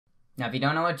Now, if you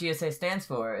don't know what GSA stands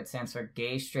for, it stands for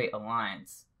Gay Straight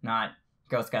Alliance, not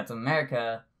Girl Scouts of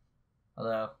America,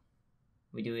 although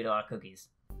we do eat a lot of cookies.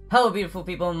 Hello beautiful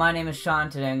people, my name is Sean.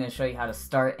 Today I'm going to show you how to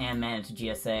start and manage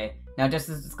GSA. Now just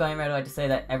as a disclaimer, I'd like to say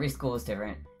that every school is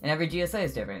different, and every GSA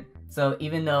is different. So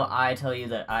even though I tell you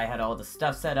that I had all the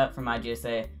stuff set up for my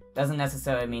GSA, doesn't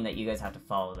necessarily mean that you guys have to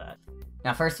follow that.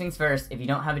 Now first things first, if you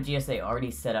don't have a GSA already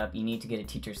set up, you need to get a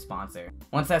teacher sponsor.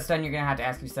 Once that's done, you're going to have to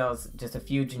ask yourselves just a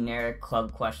few generic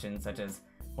club questions such as,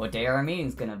 what day are our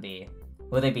meetings going to be?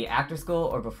 Will they be after school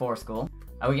or before school?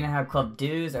 Are we going to have club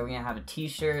dues? Are we going to have a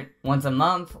t-shirt once a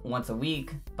month, once a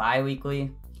week,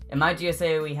 bi-weekly? In my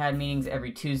GSA, we had meetings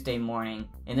every Tuesday morning,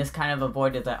 and this kind of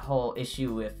avoided that whole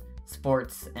issue with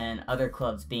sports and other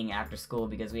clubs being after school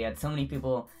because we had so many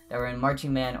people that were in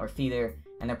marching band or theater,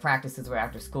 and their practices were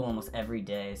after school almost every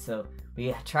day. So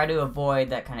we try to avoid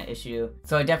that kind of issue.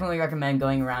 So I definitely recommend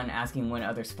going around and asking when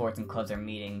other sports and clubs are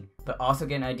meeting, but also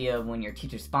get an idea of when your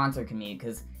teacher sponsor can meet,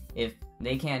 because if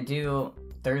they can't do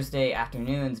Thursday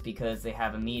afternoons because they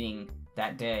have a meeting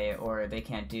that day, or they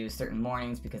can't do certain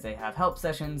mornings because they have help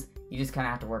sessions, you just kind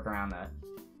of have to work around that.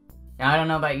 Now I don't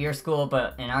know about your school,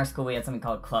 but in our school we had something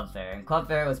called Club Fair, and Club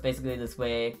Fair was basically this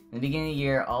way: in the beginning of the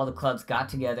year all the clubs got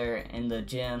together in the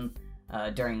gym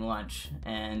during lunch,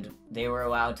 and they were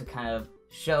allowed to kind of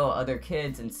show other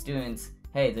kids and students,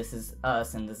 hey, this is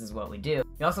us and this is what we do.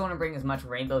 You also want to bring as much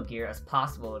rainbow gear as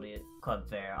possible to Club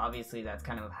Fair. Obviously that's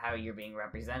kind of how you're being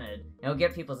represented. It'll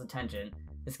get people's attention.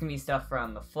 This can be stuff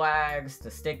from the flags to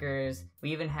stickers.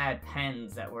 We even had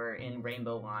pens that were in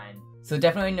rainbow-hotline. So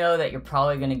definitely know that you're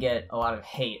probably going to get a lot of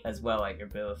hate as well at your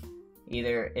booth.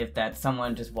 Either if that's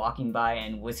someone just walking by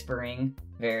and whispering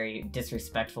very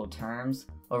disrespectful terms,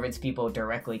 or if it's people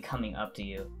directly coming up to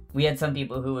you. We had some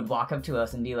people who would walk up to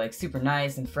us and be like super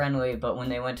nice and friendly, but when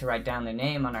they went to write down their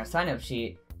name on our sign-up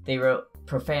sheet, they wrote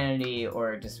profanity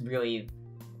or just really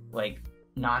like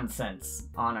nonsense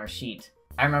on our sheet.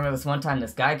 I remember this one time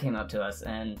this guy came up to us,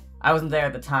 and I wasn't there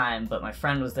at the time, but my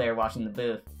friend was there watching the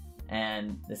booth,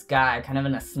 and this guy, kind of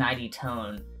in a snidey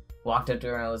tone, walked up to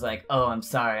her and was like, oh, I'm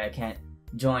sorry, I can't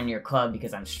join your club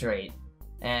because I'm straight.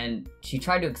 And she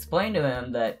tried to explain to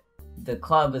him that the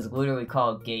club is literally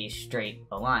called Gay Straight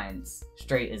Alliance.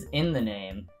 Straight is in the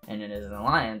name, and it is an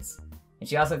alliance. And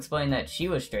she also explained that she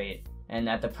was straight, and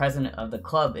that the president of the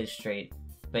club is straight.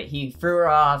 But he threw her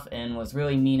off and was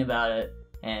really mean about it,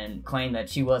 and claimed that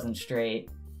she wasn't straight.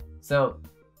 So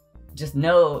just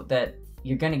know that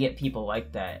you're gonna get people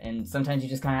like that, and sometimes you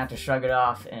just kind of have to shrug it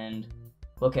off and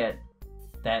look at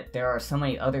that there are so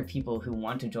many other people who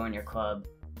want to join your club,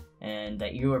 and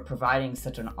that you are providing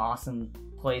such an awesome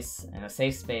place and a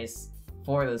safe space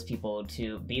for those people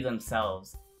to be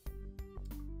themselves.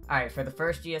 Alright, for the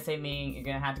first GSA meeting, you're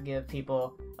going to have to give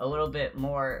people a little bit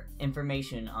more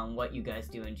information on what you guys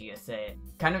do in GSA.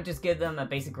 Kind of just give them a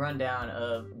basic rundown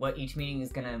of what each meeting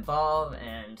is going to involve,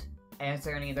 and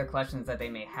answer any of their questions that they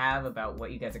may have about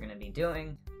what you guys are going to be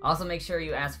doing. Also make sure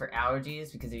you ask for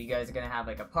allergies, because if you guys are going to have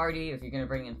like a party, if you're going to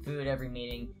bring in food every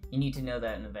meeting, you need to know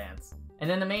that in advance. And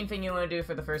then the main thing you want to do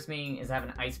for the first meeting is have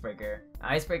an icebreaker.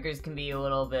 Icebreakers can be a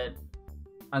little bit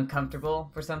uncomfortable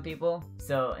for some people,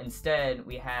 so instead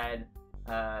we had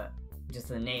just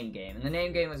a name game. And the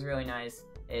name game was really nice.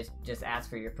 It just asks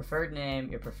for your preferred name,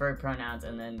 your preferred pronouns,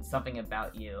 and then something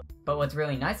about you. But what's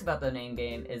really nice about the name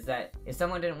game is that if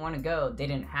someone didn't want to go, they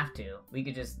didn't have to. We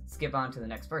could just skip on to the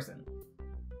next person.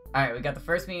 Alright, we got the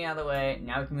first meeting out of the way,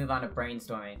 now we can move on to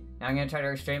brainstorming. Now I'm going to try to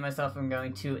restrain myself from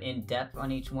going too in-depth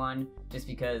on each one, just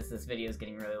because this video is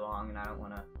getting really long and I don't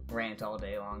want to rant all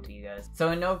day long to you guys.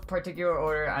 So in no particular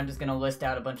order, I'm just going to list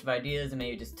out a bunch of ideas and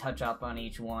maybe just touch up on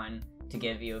each one to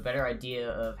give you a better idea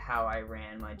of how I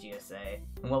ran my GSA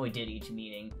and what we did each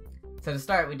meeting. So to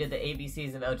start, we did the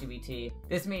ABCs of LGBT.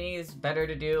 This meeting is better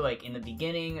to do like in the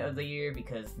beginning of the year,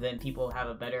 because then people have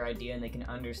a better idea and they can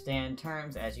understand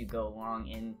terms as you go along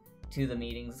into the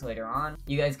meetings later on.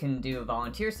 You guys can do a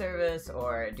volunteer service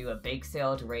or do a bake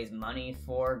sale to raise money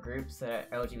for groups that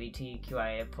are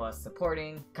LGBTQIA+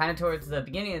 supporting. Kind of towards the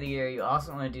beginning of the year, you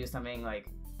also want to do something like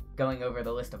going over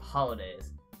the list of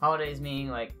holidays. Holidays meaning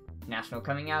like National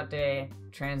Coming Out Day,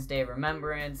 Trans Day of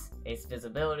Remembrance, Ace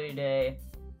Visibility Day,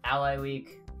 Ally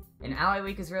Week. And Ally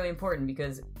Week is really important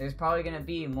because there's probably going to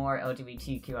be more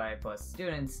LGBTQIA+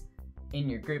 students in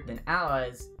your group than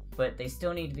allies, but they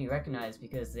still need to be recognized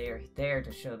because they are there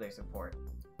to show their support.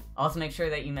 Also make sure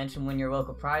that you mention when your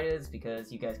local pride is,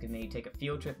 because you guys could maybe take a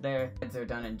field trip there. They're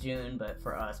done in June, but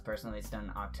for us personally it's done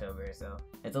in October, so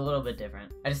it's a little bit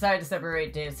different. I decided to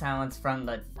separate Day of Silence from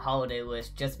the holiday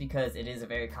list just because it is a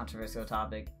very controversial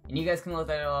topic, and you guys can look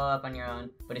that all up on your own,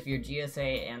 but if your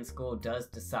GSA and school does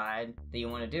decide that you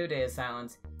want to do Day of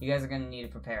Silence, you guys are going to need to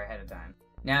prepare ahead of time.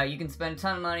 Now, you can spend a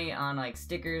ton of money on like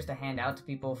stickers to hand out to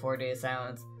people for Day of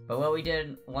Silence, but what we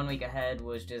did 1 week ahead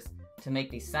was just to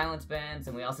make these silence bands,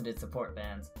 and we also did support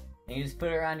bands. And you just put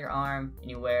it around your arm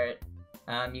and you wear it.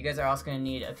 You guys are also going to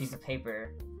need a piece of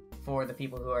paper for the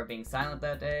people who are being silent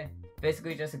that day.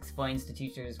 Basically just explains to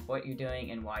teachers what you're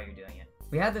doing and why you're doing it.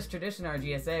 We had this tradition in our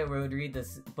GSA where we would read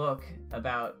this book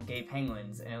about gay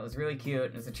penguins, and it was really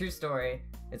cute. It's a true story.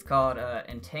 It's called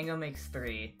Entango Makes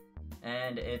 3,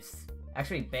 and it's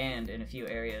actually banned in a few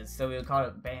areas, so we would call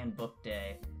it Banned Book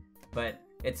Day. But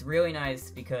it's really nice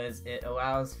because it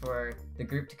allows for the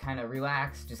group to kind of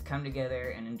relax, just come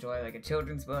together and enjoy like a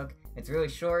children's book. It's really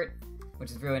short,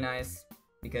 which is really nice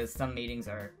because some meetings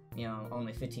are, you know,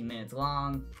 only 15 minutes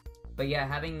long. But yeah,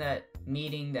 having that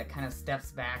meeting that kind of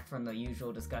steps back from the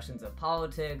usual discussions of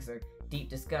politics or deep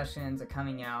discussions or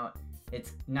coming out,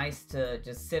 it's nice to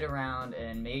just sit around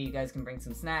and maybe you guys can bring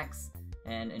some snacks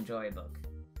and enjoy a book.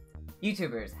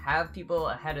 YouTubers, have people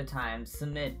ahead of time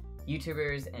submit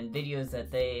YouTubers and videos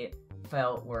that they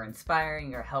felt were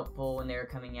inspiring or helpful when they were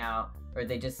coming out, or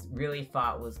they just really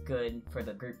thought was good for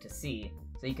the group to see.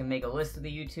 So you can make a list of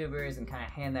the YouTubers and kind of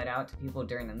hand that out to people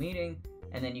during the meeting,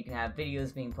 and then you can have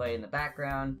videos being played in the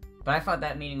background. But I thought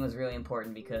that meeting was really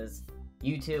important because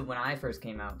YouTube, when I first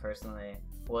came out personally,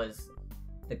 was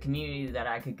the community that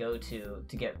I could go to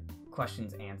get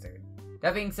questions answered.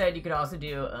 That being said, you could also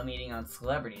do a meeting on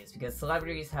celebrities, because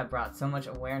celebrities have brought so much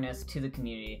awareness to the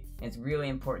community, and it's really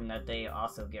important that they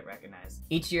also get recognized.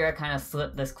 Each year I kind of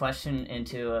slip this question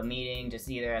into a meeting, just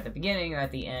either at the beginning or at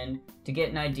the end, to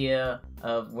get an idea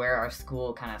of where our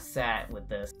school kind of sat with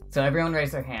this. So everyone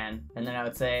raised their hand, and then I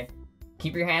would say,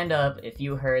 keep your hand up if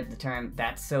you heard the term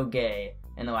 "that's so gay"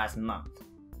 in the last month.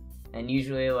 And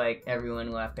usually like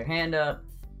everyone left their hand up,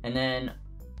 and then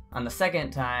on the second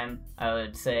time I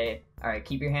would say, alright,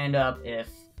 keep your hand up if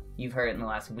you've heard it in the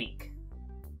last week.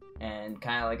 And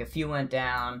kind of like a few went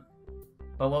down.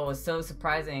 But what was so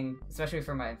surprising, especially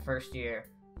for my first year,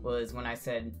 was when I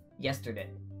said yesterday.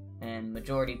 And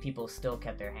majority of people still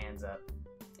kept their hands up.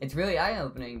 It's really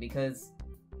eye-opening because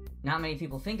not many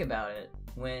people think about it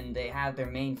when they have their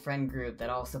main friend group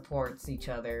that all supports each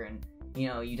other, and you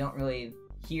know, you don't really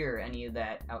hear any of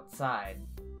that outside.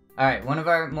 Alright, one of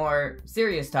our more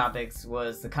serious topics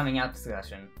was the coming out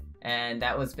discussion. And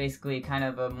that was basically kind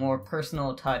of a more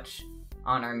personal touch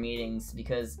on our meetings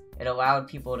because it allowed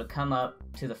people to come up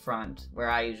to the front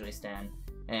where I usually stand,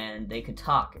 and they could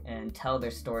talk and tell their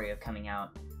story of coming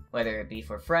out, whether it be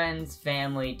for friends,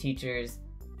 family, teachers,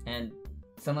 and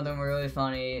some of them were really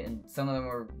funny and some of them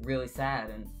were really sad,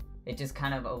 and it just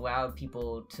kind of allowed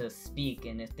people to speak,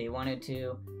 and if they wanted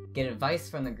to get advice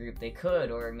from the group they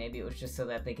could, or maybe it was just so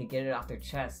that they could get it off their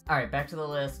chest. Alright, back to the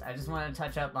list. I just want to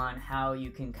touch up on how you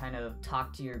can kind of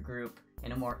talk to your group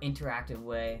in a more interactive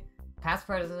way. Past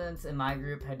presidents in my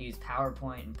group had used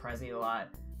PowerPoint and Prezi a lot,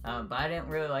 but I didn't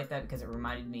really like that because it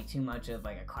reminded me too much of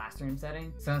like a classroom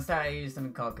setting. So instead I used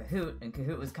something called Kahoot, and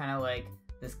Kahoot was kind of like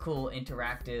this cool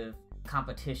interactive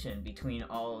competition between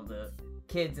all of the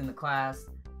kids in the class.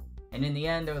 And in the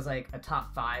end there was like a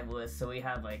top 5 list, so we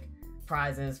had like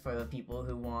prizes for the people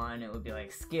who won. It would be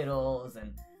like Skittles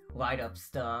and light up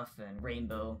stuff and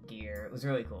rainbow gear. It was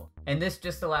really cool. And this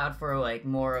just allowed for like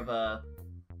more of a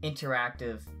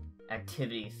interactive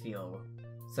activity feel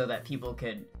so that people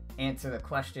could answer the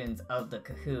questions of the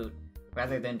Kahoot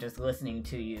rather than just listening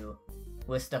to you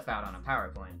list stuff out on a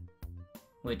PowerPoint,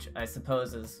 which I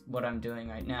suppose is what I'm doing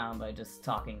right now by just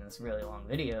talking this really long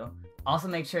video. Also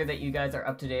make sure that you guys are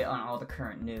up to date on all the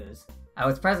current news. I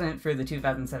was president for the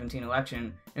 2017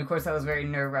 election, and of course that was very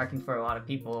nerve-wracking for a lot of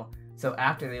people, so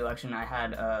after the election I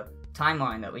had a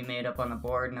timeline that we made up on the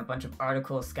board and a bunch of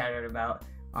articles scattered about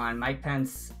on Mike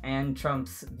Pence and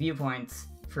Trump's viewpoints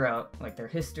throughout like their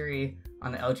history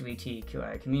on the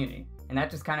LGBTQI community. And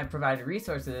that just kind of provided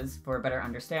resources for better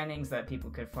understanding so that people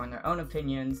could form their own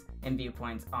opinions and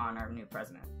viewpoints on our new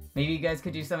president. Maybe you guys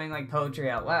could do something like poetry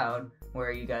out loud,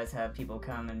 where you guys have people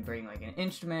come and bring like an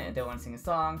instrument if they want to sing a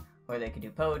song, or they could do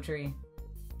poetry.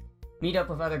 Meet up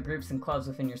with other groups and clubs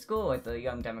within your school, like the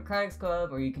Young Democrats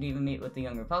Club, or you could even meet with the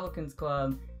Young Republicans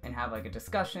Club and have like a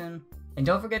discussion. And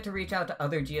don't forget to reach out to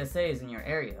other GSAs in your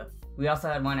area. We also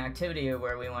had one activity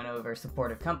where we went over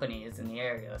supportive companies in the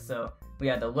area. So we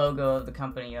had the logo of the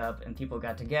company up, and people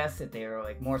got to guess if they were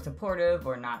like more supportive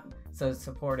or not so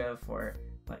supportive for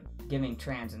like giving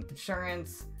trans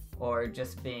insurance or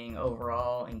just being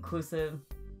overall inclusive.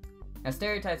 Now,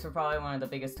 stereotypes were probably one of the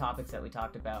biggest topics that we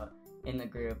talked about in the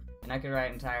group, and I could write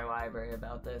an entire library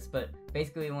about this, but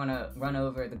basically we want to run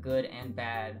over the good and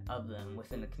bad of them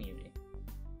within the community.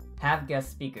 Have guest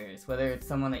speakers, whether it's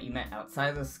someone that you met outside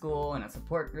of the school in a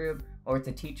support group, or it's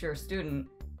a teacher or student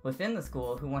within the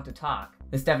school who want to talk.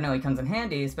 This definitely comes in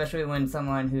handy, especially when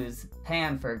someone who's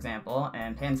pan, for example,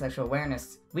 and Pansexual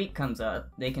Awareness Week comes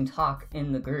up, they can talk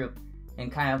in the group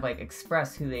and kind of like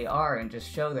express who they are and just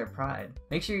show their pride.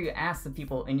 Make sure you ask the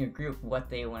people in your group what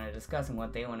they want to discuss and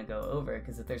what they want to go over,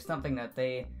 because if there's something that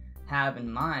they have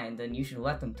in mind, then you should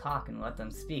let them talk and let them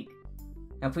speak.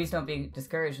 Now, please don't be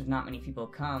discouraged if not many people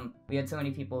come. We had so many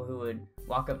people who would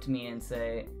walk up to me and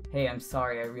say, hey, I'm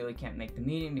sorry, I really can't make the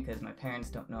meeting because my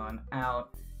parents don't know I'm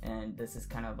out, and this is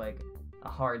kind of like a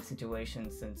hard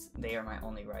situation since they are my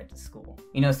only ride to school.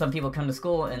 You know, some people come to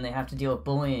school and they have to deal with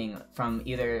bullying from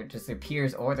either just their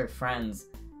peers or their friends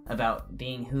about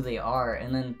being who they are,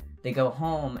 and then they go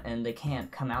home and they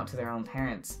can't come out to their own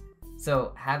parents.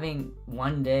 So having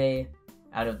one day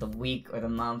out of the week or the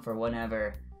month or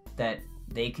whatever that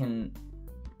they can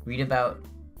read about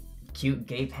cute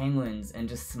gay penguins and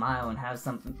just smile and have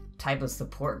some type of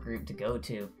support group to go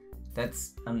to,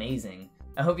 that's amazing.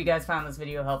 I hope you guys found this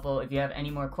video helpful. If you have any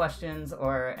more questions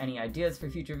or any ideas for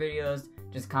future videos,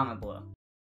 just comment below.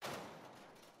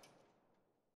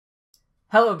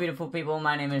 Hello beautiful people,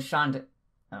 my name is Sean.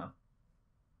 Oh.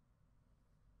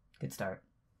 Good start.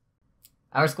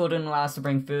 Our school didn't allow us to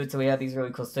bring food, so we had these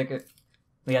really cool stickers.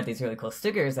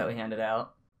 That we handed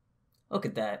out. Look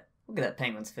at that. Look at that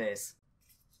penguin's face.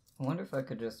 I wonder if I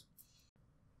could just...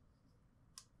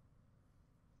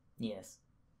 Yes.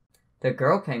 The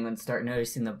girl penguins start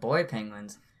noticing the boy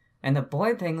penguins, and the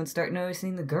boy penguins start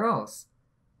noticing the girls.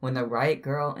 When the right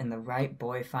girl and the right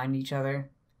boy find each other,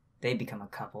 they become a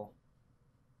couple.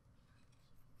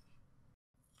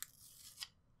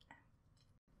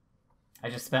 I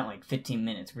just spent like 15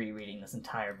 minutes rereading this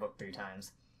entire book 3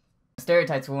 times.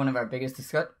 Stereotypes were one of our biggest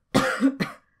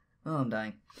Oh, I'm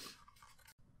dying.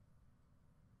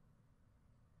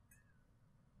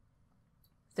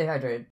 Stay hydrated.